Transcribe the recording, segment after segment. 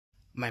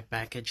My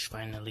package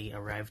finally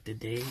arrived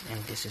today,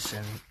 and this is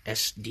an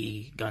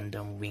SD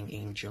Gundam Wing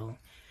Angel.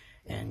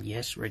 And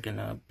yes, we're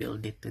gonna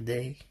build it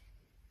today.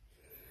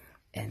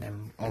 And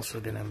I'm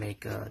also gonna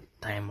make a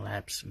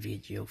time-lapse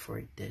video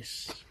for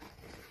this.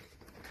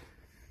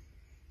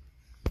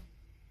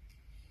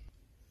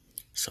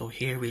 So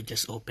here we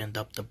just opened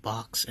up the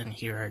box, and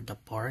here are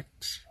the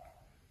parts.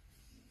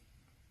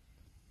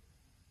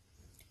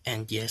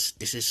 And yes,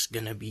 this is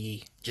gonna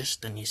be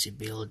just an easy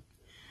build.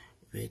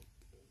 With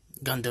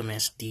Gundam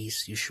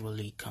SDs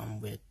usually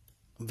come with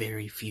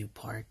very few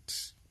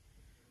parts.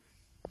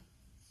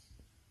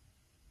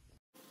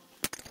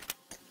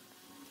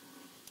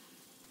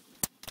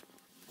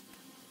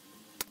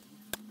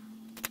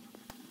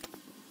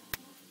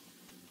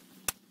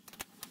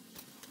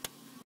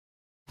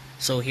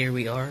 So here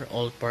we are,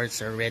 all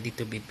parts are ready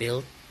to be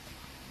built.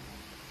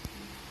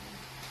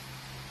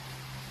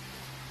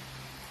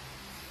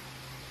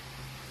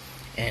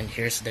 And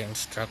here's the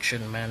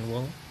instruction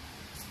manual.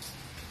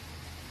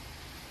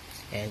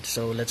 And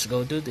so let's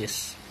go do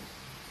this.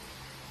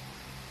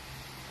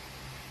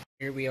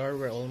 Here we are,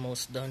 we're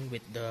almost done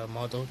with the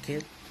model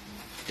kit.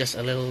 Just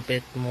a little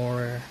bit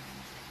more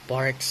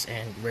parts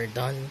and we're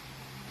done.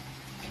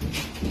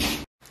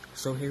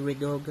 So here we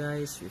go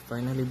guys, we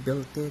finally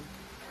built it.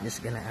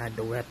 Just gonna add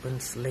the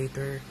weapons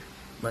later,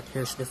 but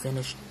here's the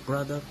finished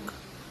product.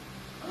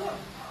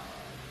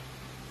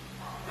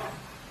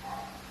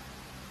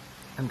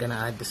 I'm gonna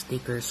add the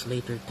stickers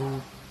later too.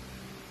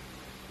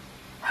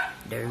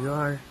 There you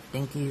are,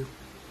 thank you.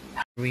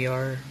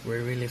 We're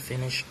really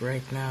finished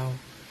right now.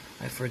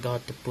 I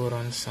forgot to put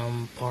on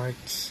some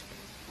parts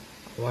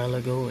a while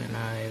ago and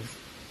I've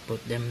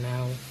put them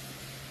now.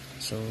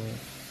 So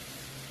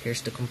here's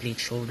the complete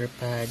shoulder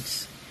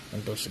pads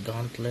and those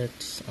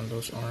gauntlets on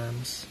those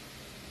arms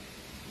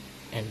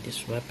and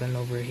this weapon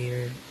over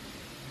here.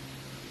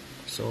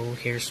 So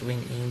here's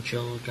Wing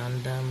Angel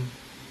Gundam.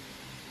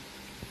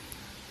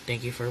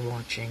 Thank you for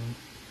watching.